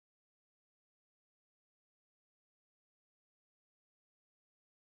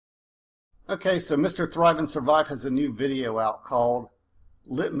Okay, so Mr. Thrive and Survive has a new video out called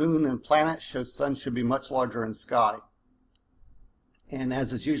Lit Moon and Planet Shows Sun Should Be Much Larger in Sky. And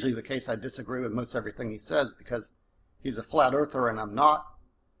as is usually the case, I disagree with most everything he says because he's a flat earther and I'm not.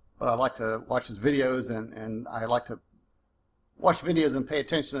 But I like to watch his videos and I like to watch videos and pay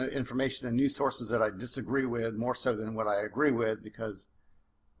attention to information and news sources that I disagree with more so than what I agree with, because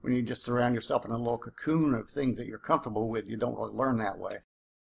when you just surround yourself in a little cocoon of things that you're comfortable with, you don't really learn that way.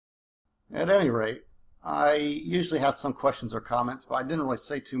 At any rate, I usually have some questions or comments, but I didn't really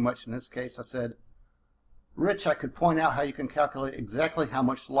say too much in this case. I said, Rich, I could point out how you can calculate exactly how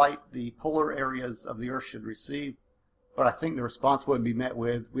much light the polar areas of the Earth should receive, but I think the response would be met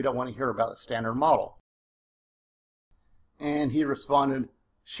with, we don't want to hear about the standard model. And he responded,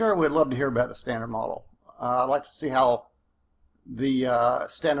 sure, we'd love to hear about the standard model. I'd like to see how the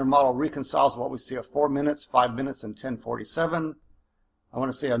standard model reconciles what we see at 4 minutes, 5 minutes, and 10:47. I want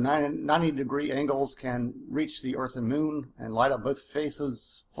to see how 90-degree angles can reach the Earth and Moon and light up both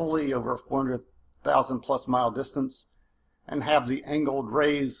faces fully over a 400,000 plus mile distance, and have the angled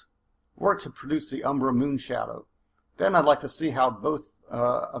rays work to produce the umbra moon shadow. Then I'd like to see how both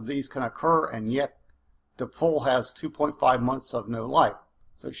of these can occur, and yet the pole has 2.5 months of no light.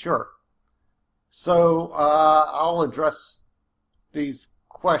 So sure. So I'll address these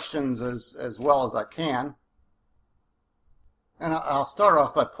questions as well as I can. And I'll start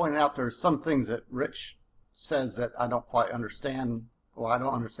off by pointing out there's some things that Rich says that I don't quite understand, or I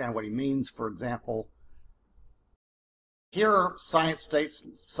don't understand what he means. For example, here science states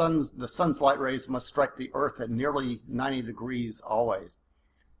the sun's light rays must strike the Earth at nearly 90 degrees always.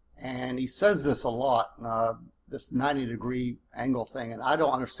 And he says this a lot, this 90-degree angle thing, and I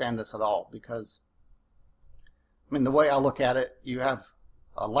don't understand this at all because, I mean, the way I look at it, you have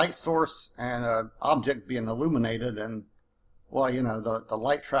a light source and an object being illuminated, and well, you know, the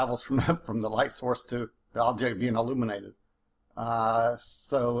light travels from the light source to the object being illuminated.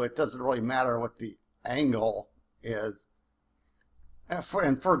 So it doesn't really matter what the angle is. And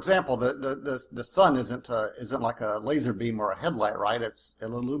for example, the sun isn't like a laser beam or a headlight, right? It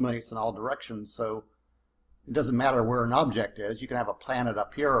illuminates in all directions, so it doesn't matter where an object is. You can have a planet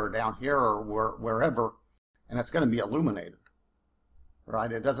up here or down here or wherever, and it's going to be illuminated,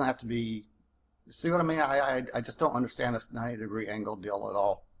 right? It doesn't have to be. See what I mean? I just don't understand this 90-degree angle deal at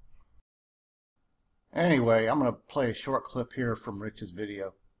all. Anyway, I'm going to play a short clip here from Rich's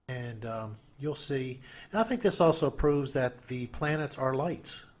video. And you'll see, and I think this also proves that the planets are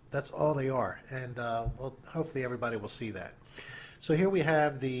lights. That's all they are. And well, hopefully everybody will see that. So here we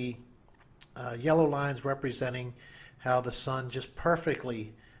have the yellow lines representing how the sun just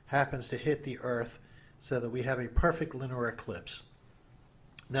perfectly happens to hit the Earth so that we have a perfect lunar eclipse.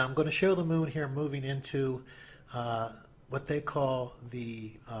 Now I'm going to show the moon here moving into what they call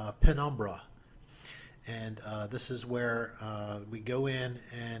the penumbra. And this is where we go in,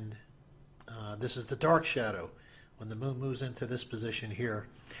 and this is the dark shadow. When the moon moves into this position here,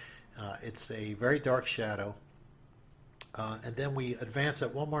 it's a very dark shadow. And then we advance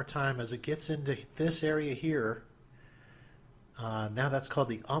it one more time as it gets into this area here. Now that's called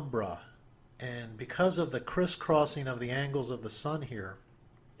the umbra. And because of the crisscrossing of the angles of the sun here,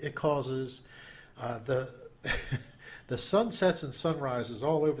 it causes the sunsets and sunrises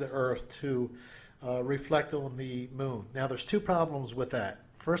all over the Earth to reflect on the moon. Now there's two problems with that.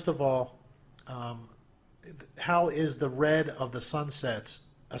 First of all, how is the red of the sunsets,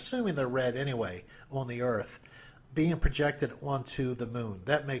 assuming they're red anyway, on the Earth, being projected onto the moon?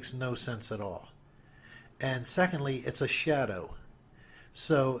 That makes no sense at all. And secondly, it's a shadow.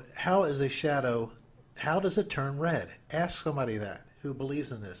 So how is a shadow, how does it turn red? Ask somebody that who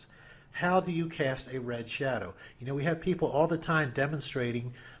believes in this. How do you cast a red shadow? You know, we have people all the time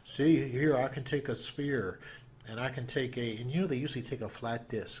demonstrating, see here, I can take a sphere and I can take and you know, they usually take a flat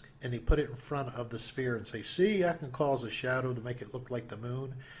disc and they put it in front of the sphere and say, see, I can cause a shadow to make it look like the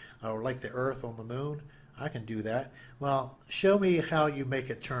moon or like the Earth on the moon. I can do that. Well, show me how you make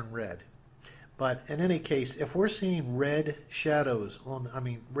it turn red. But in any case, if we're seeing red shadows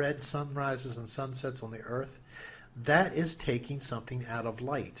red sunrises and sunsets on the Earth, that is taking something out of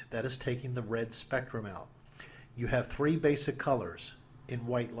light. That is taking the red spectrum out. You have three basic colors in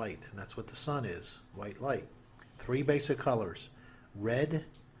white light, and that's what the sun is, white light. Three basic colors: red,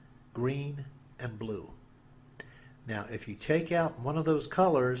 green, and blue. Now, if you take out one of those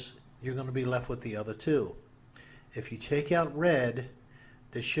colors, you're going to be left with the other two. If you take out red,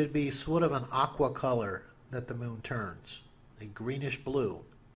 there should be sort of an aqua color that the moon turns, a greenish blue.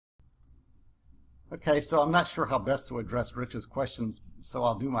 Okay, so I'm not sure how best to address Rich's questions, so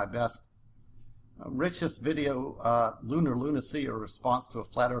I'll do my best. Rich's video, Lunar Lunacy, a response to a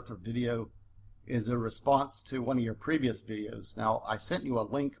Flat Earther video, is a response to one of your previous videos. Now, I sent you a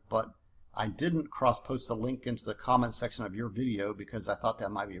link, but I didn't cross-post a link into the comment section of your video because I thought that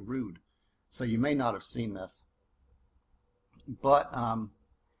might be rude. So you may not have seen this. But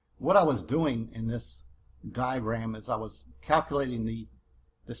what I was doing in this diagram is I was calculating the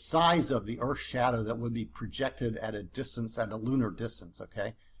size of the Earth's shadow that would be projected at a distance, at a lunar distance,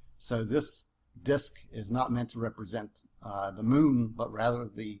 okay? So this disk is not meant to represent the moon, but rather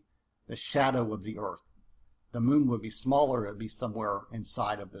the shadow of the Earth. The moon would be smaller, it would be somewhere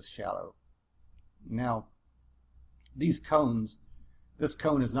inside of this shadow. Now, these cones, this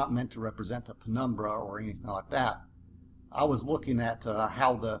cone is not meant to represent a penumbra or anything like that. I was looking at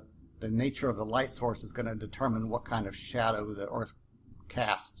how the nature of the light source is going to determine what kind of shadow the Earth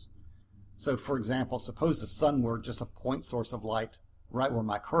casts. So, for example, suppose the sun were just a point source of light right where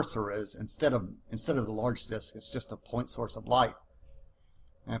my cursor is, instead of the large disk, it's just a point source of light.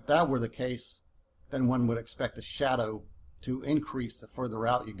 And if that were the case, then one would expect the shadow to increase the further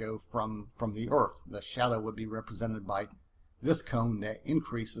out you go from the Earth. The shadow would be represented by this cone that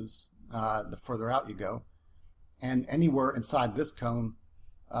increases the further out you go. And anywhere inside this cone,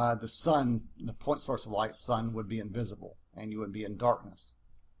 the sun, the point source of light, sun, would be invisible, and you would be in darkness.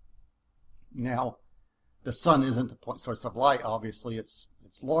 Now, the sun isn't a point source of light. Obviously, it's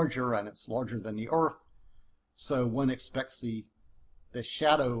larger, and it's larger than the Earth. So one expects the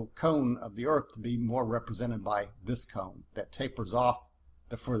shadow cone of the Earth to be more represented by this cone that tapers off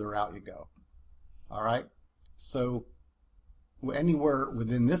the further out you go. All right? So anywhere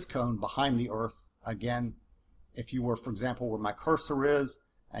within this cone behind the Earth, again, if you were, for example, where my cursor is,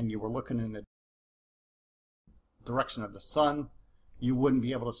 and you were looking in the direction of the sun, you wouldn't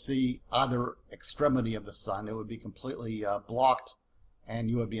be able to see either extremity of the sun. It would be completely blocked, and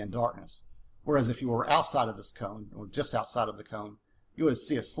you would be in darkness. Whereas if you were outside of this cone, or just outside of the cone, you would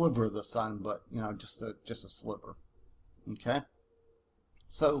see a sliver of the sun, but just a sliver. Okay.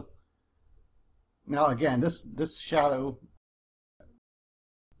 So now again, this shadow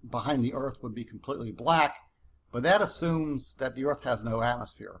behind the Earth would be completely black, but that assumes that the Earth has no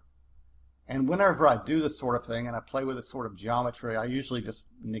atmosphere. And whenever I do this sort of thing and I play with this sort of geometry, I usually just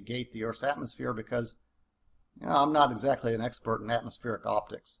negate the Earth's atmosphere because I'm not exactly an expert in atmospheric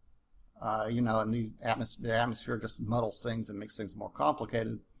optics. And the atmosphere just muddles things and makes things more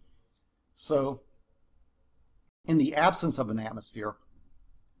complicated. So, in the absence of an atmosphere,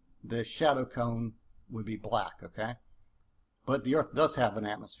 the shadow cone would be black, okay? But the Earth does have an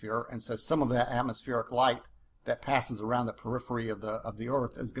atmosphere, and so some of that atmospheric light that passes around the periphery of the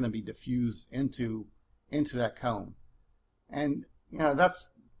Earth is going to be diffused into that cone. And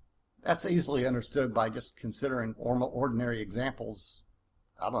that's easily understood by just considering ordinary examples,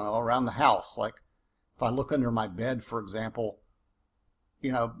 I don't know, around the house. Like if I look under my bed, for example,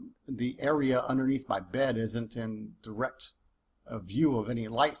 the area underneath my bed isn't in direct view of any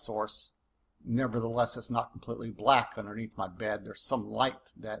light source. Nevertheless, it's not completely black underneath my bed. There's some light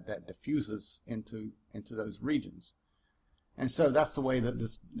that diffuses into those regions. And so that's the way that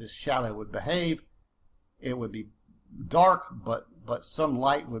this shadow would behave. It would be dark, but some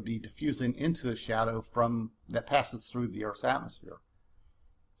light would be diffusing into the shadow that passes through the Earth's atmosphere.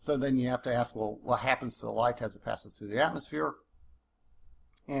 So then you have to ask, well, what happens to the light as it passes through the atmosphere?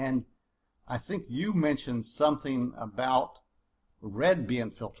 And I think you mentioned something about red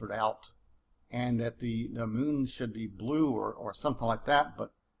being filtered out, and that the moon should be blue or something like that,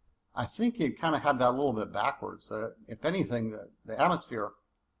 but I think you kind of had that a little bit backwards. If anything, the atmosphere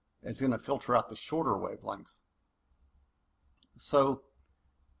is going to filter out the shorter wavelengths. So,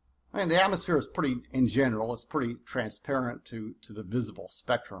 the atmosphere is in general, it's pretty transparent to the visible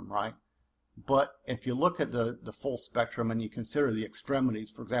spectrum, right? But if you look at the full spectrum and you consider the extremities,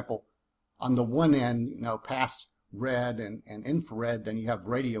 for example, on the one end, past red and infrared, then you have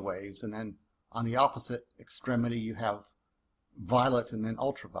radio waves, and then on the opposite extremity, you have violet and then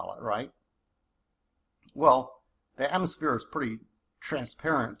ultraviolet, right? Well, the atmosphere is pretty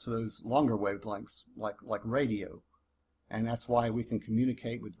transparent to those longer wavelengths, like radio, and that's why we can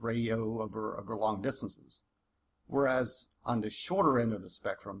communicate with radio over long distances. Whereas on the shorter end of the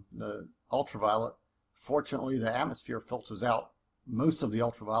spectrum, the ultraviolet, fortunately, the atmosphere filters out most of the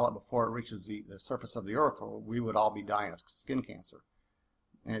ultraviolet before it reaches the surface of the Earth, or we would all be dying of skin cancer.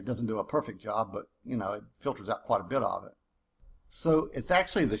 And it doesn't do a perfect job, but it filters out quite a bit of it. So it's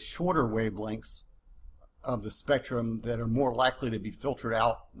actually the shorter wavelengths of the spectrum that are more likely to be filtered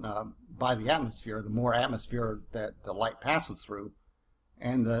out by the atmosphere. The more atmosphere that the light passes through,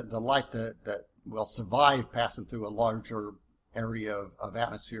 and the light that will survive passing through a larger area of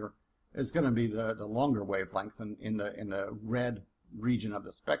atmosphere is going to be the longer wavelength in the red region of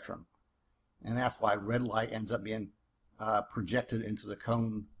the spectrum. and that's why red light ends up being projected into the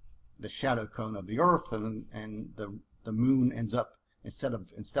cone, the shadow cone of the Earth, and the moon ends up, instead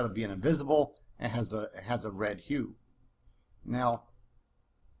of being invisible, it has a red hue. Now,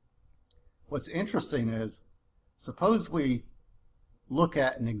 what's interesting is, suppose we look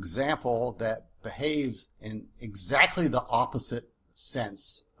at an example that behaves in exactly the opposite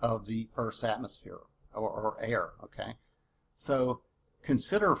sense of the Earth's atmosphere or air. Okay, so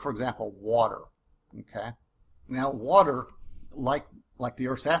consider, for example, water. Okay, now water, like the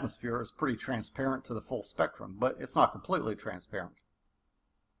Earth's atmosphere, is pretty transparent to the full spectrum, but it's not completely transparent.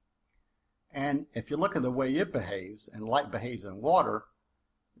 And if you look at the way it behaves, and light behaves in water,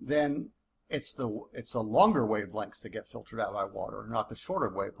 then it's the longer wavelengths that get filtered out by water, not the shorter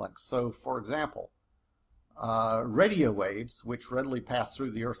wavelengths. So, for example, radio waves, which readily pass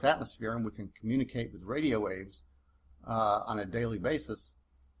through the Earth's atmosphere, and we can communicate with radio waves on a daily basis.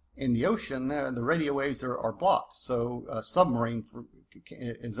 In the ocean, the radio waves are blocked, so a submarine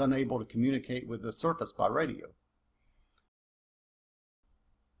is unable to communicate with the surface by radio.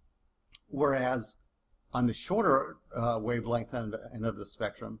 Whereas on the shorter wavelength end of the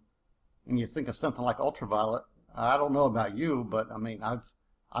spectrum, and you think of something like ultraviolet, I don't know about you, but I mean,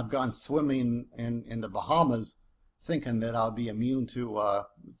 I've gone swimming in the Bahamas thinking that I'll be immune to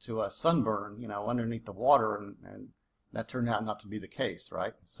a sunburn, you know, underneath the water, and that turned out not to be the case,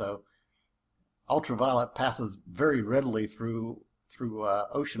 right? So ultraviolet passes very readily through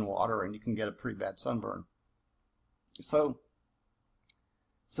ocean water, and you can get a pretty bad sunburn. So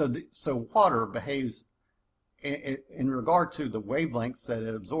water behaves, in regard to the wavelengths that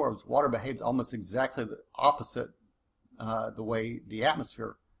it absorbs, water behaves almost exactly the opposite the way the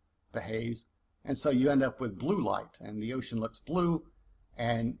atmosphere behaves. And so you end up with blue light, and the ocean looks blue,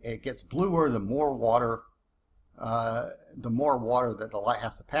 and it gets bluer the more water that the light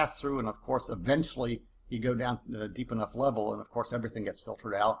has to pass through. And of course, eventually you go down to a deep enough level, and of course everything gets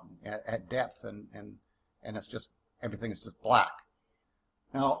filtered out at depth, and it's just, everything is just black.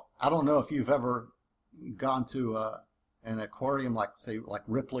 Now, I don't know if you've ever gone to an aquarium, like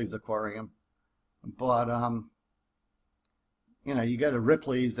Ripley's aquarium, but you know, you go to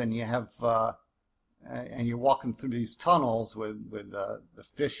Ripley's and you have and you're walking through these tunnels with the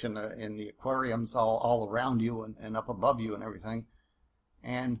fish in the aquariums all around you and up above you and everything,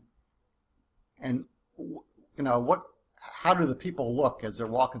 and you know, how do the people look as they're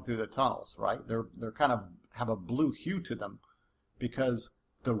walking through the tunnels, right? They're kind of have a blue hue to them, because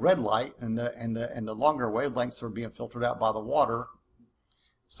the red light and the longer wavelengths are being filtered out by the water,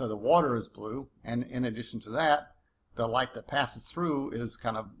 so the water is blue, and in addition to that, the light that passes through is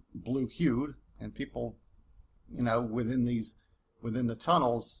kind of blue hued, and people, you know, within the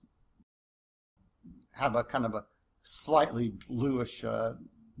tunnels have a kind of a slightly bluish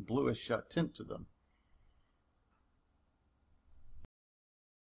tint to them.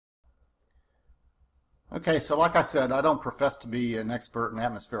 Okay, so like I said, I don't profess to be an expert in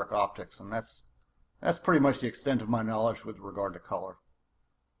atmospheric optics, and that's pretty much the extent of my knowledge with regard to color.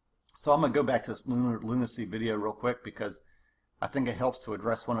 So I'm going to go back to this lunacy video real quick, because I think it helps to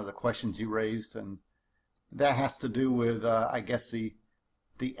address one of the questions you raised, and that has to do with, I guess, the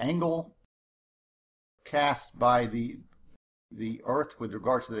angle cast by the Earth with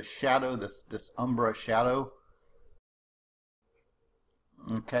regard to the shadow, this umbra shadow.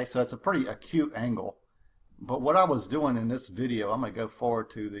 Okay, so it's a pretty acute angle. But what I was doing in this video, I'm going to go forward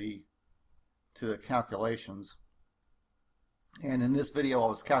to the calculations. And in this video, I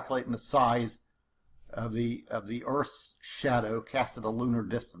was calculating the size of the Earth's shadow cast at a lunar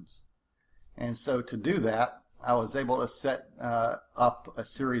distance. And so to do that, I was able to set up a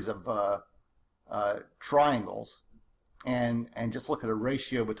series of triangles, and just look at a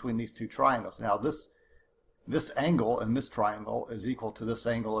ratio between these two triangles. Now this angle in this triangle is equal to this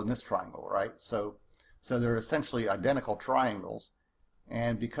angle in this triangle, right? So they're essentially identical triangles,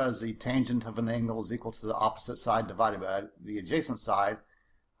 and because the tangent of an angle is equal to the opposite side divided by the adjacent side,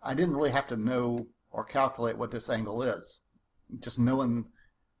 I didn't really have to know or calculate what this angle is. Just knowing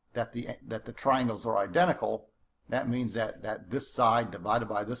that the triangles are identical, that means that this side divided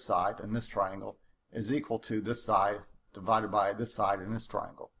by this side in this triangle is equal to this side divided by this side in this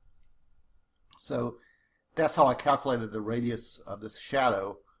triangle. So that's how I calculated the radius of this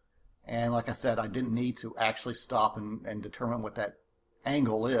shadow. And like I said, I didn't need to actually stop and determine what that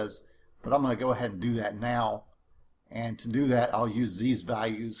angle is, but I'm going to go ahead and do that now. And to do that, I'll use these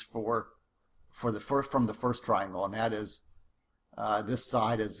values from the first triangle, and that is this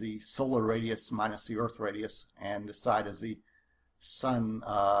side is the solar radius minus the Earth radius, and this side is the Sun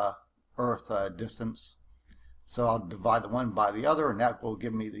Earth distance. So I'll divide the one by the other, and that will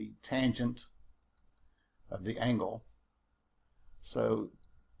give me the tangent of the angle. So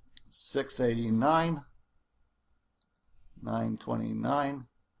 689, 929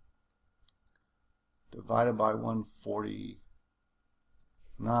 divided by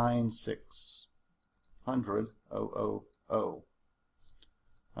 149, 600, 000.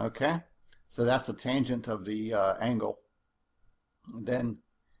 Okay, so that's the tangent of the angle. And then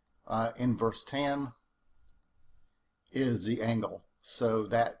inverse tan is the angle. So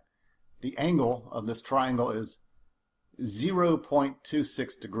that the angle of this triangle is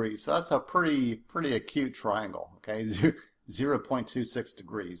 0.26 degrees. So that's a pretty acute triangle. Okay, 0.26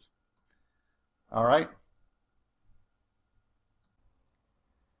 degrees. All right.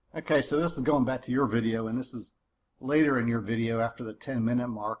 Okay, so this is going back to your video, and this is later in your video after the 10-minute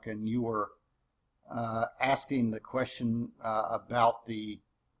mark, and you were asking the question about the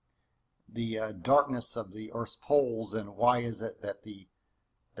darkness of the Earth's poles, and why is it that the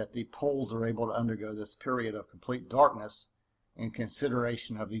poles are able to undergo this period of complete darkness in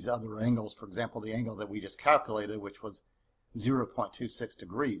consideration of these other angles. For example, the angle that we just calculated, which was 0.26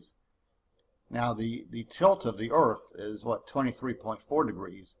 degrees. Now the tilt of the Earth is what, 23.4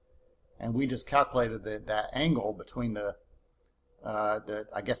 degrees, and we just calculated that angle between the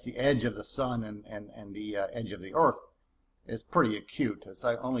I guess the edge of the sun and the edge of the Earth is pretty acute. It's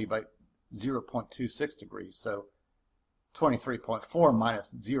only about 0.26 degrees. So 23.4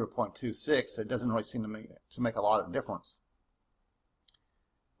 minus 0.26, it doesn't really seem to make a lot of difference.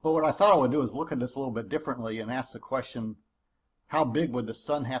 But what I thought I would do is look at this a little bit differently and ask the question, how big would the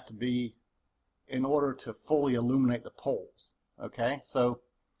sun have to be in order to fully illuminate the poles? Okay, so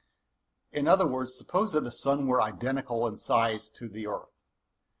in other words, suppose that the sun were identical in size to the Earth.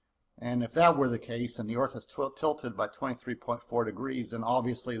 And if that were the case, and the Earth is tilted by 23.4 degrees, then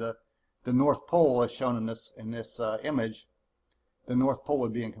obviously the North Pole, as shown in this image, the North Pole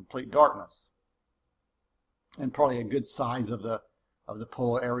would be in complete darkness, and probably a good size of the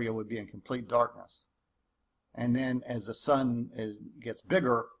polar area would be in complete darkness. And then as the sun gets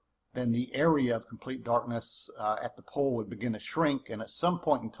bigger, then the area of complete darkness at the pole would begin to shrink, and at some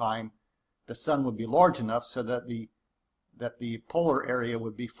point in time, the sun would be large enough so that the polar area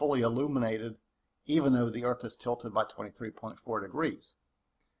would be fully illuminated, even though the Earth is tilted by 23.4 degrees.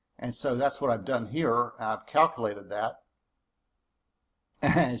 And so that's what I've done here. I've calculated that.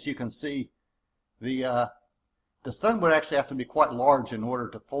 As you can see, the sun would actually have to be quite large in order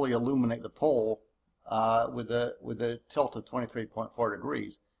to fully illuminate the pole with a tilt of 23.4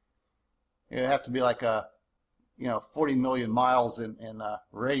 degrees. It would have to be like 40 million miles in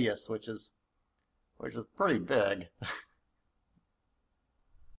radius, which is pretty big.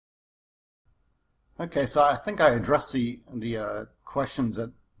 Okay, so I think I addressed the questions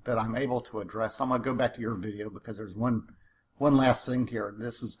that I'm able to address. I'm going to go back to your video because there's one last thing here.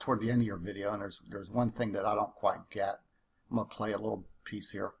 This is toward the end of your video, and there's one thing that I don't quite get. I'm going to play a little piece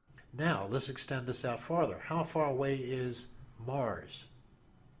here. Now, let's extend this out farther. How far away is Mars?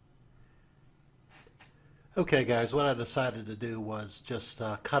 Okay, guys, what I decided to do was just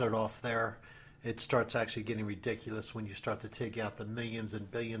cut it off there. It starts actually getting ridiculous when you start to take out the millions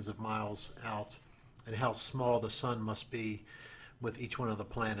and billions of miles out and how small the sun must be with each one of the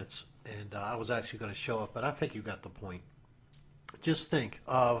planets. And I was actually going to show it, but I think you got the point. Just think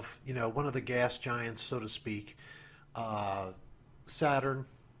of, one of the gas giants, so to speak, Saturn,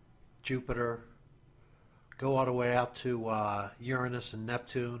 Jupiter, go all the way out to Uranus and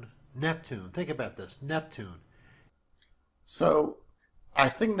Neptune. Think about this, Neptune. So I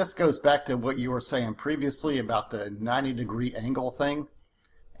think this goes back to what you were saying previously about the 90-degree angle thing,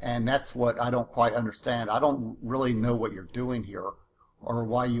 and that's what I don't quite understand. I don't really know what you're doing here, or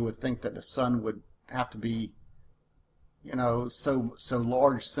why you would think that the sun would have to be, so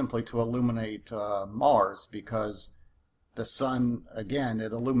large simply to illuminate Mars, because the sun, again,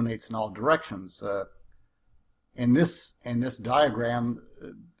 it illuminates in all directions. In this diagram,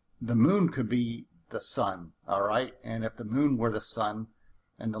 the moon could be the sun, all right? And if the moon were the sun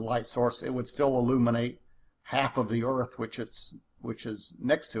and the light source, it would still illuminate half of the Earth, which is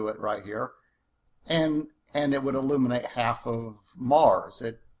next to it right here, and it would illuminate half of Mars.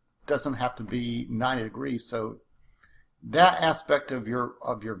 It doesn't have to be 90 degrees. So that aspect of your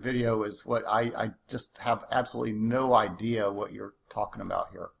video is what I just have absolutely no idea what you're talking about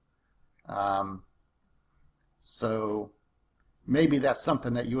here. So maybe that's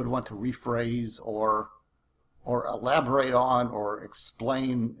something that you would want to rephrase or elaborate on or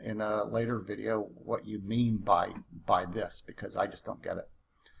explain in a later video what you mean by this, because I just don't get it.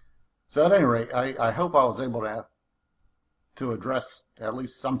 So at any rate, I hope I was able to address at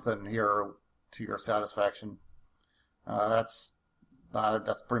least something here to your satisfaction. That's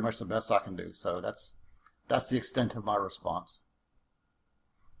pretty much the best I can do. So that's the extent of my response.